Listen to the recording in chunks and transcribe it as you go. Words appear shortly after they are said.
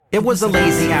It was a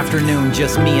lazy afternoon,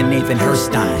 just me and Nathan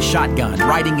Herstein. Shotgun,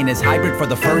 riding in his hybrid for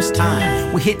the first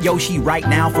time. We hit Yoshi right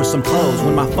now for some clothes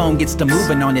when my phone gets to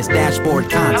moving on his dashboard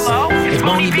console. Hello? It's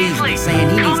Boney Beezly saying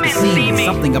he needs to see me.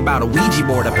 Something about a Ouija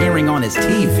board appearing on his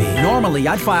TV. Normally,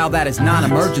 I'd file that as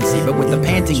non-emergency, but with the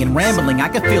panting and rambling, I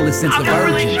could feel his sense of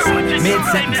urgency.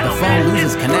 Mid-sentence, the phone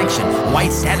loses connection.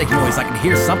 White static noise, I could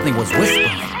hear something was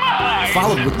whispering.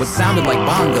 Followed with what sounded like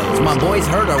bongos. My boys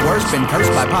heard or worse, been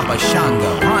cursed by Papa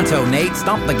Shango. Pronto, Nate,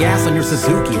 stomp the gas on your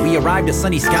Suzuki. We arrived at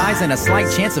sunny skies and a slight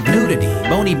chance of nudity.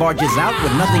 Boney barges out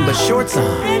with nothing but shorts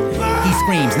on. He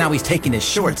screams, now he's taking his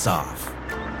shorts off.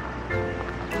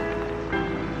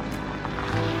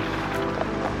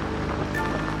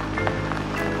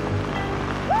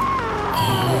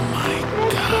 Oh my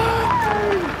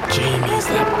God. Jamie, is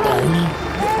that Boney?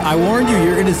 I warned you,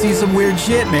 you're gonna see some weird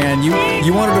shit, man. You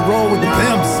wanted to roll with the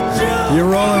pimps. You're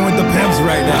rolling with the pimps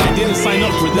right now. I didn't sign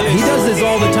up for this. He does this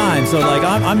all the time, so like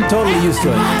I'm totally used to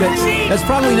it. That's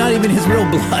probably not even his real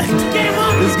blood.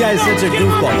 This guy's such a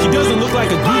goofball. He doesn't look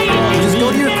like a goofball. Just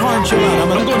go to your car and chill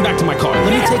out. I'm going back to my car. Let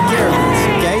me take care of this,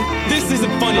 okay? This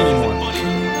isn't fun anymore.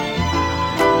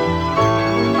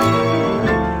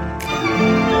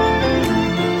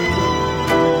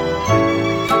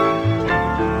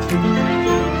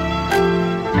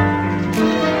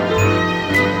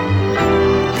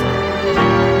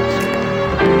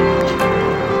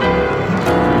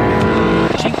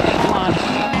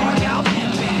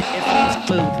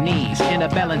 Knees in a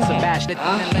balance of bash that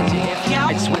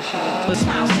I switch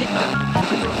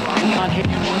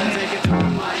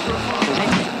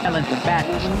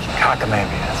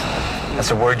Cockamamie,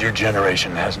 that's a word your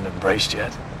generation hasn't embraced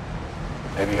yet.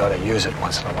 Maybe you ought to use it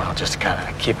once in a while just to kind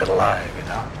of keep it alive, you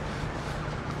know?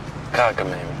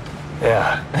 Cockamamie.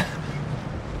 Yeah.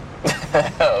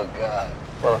 Oh, God.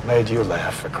 Well, it made you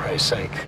laugh, for Christ's sake.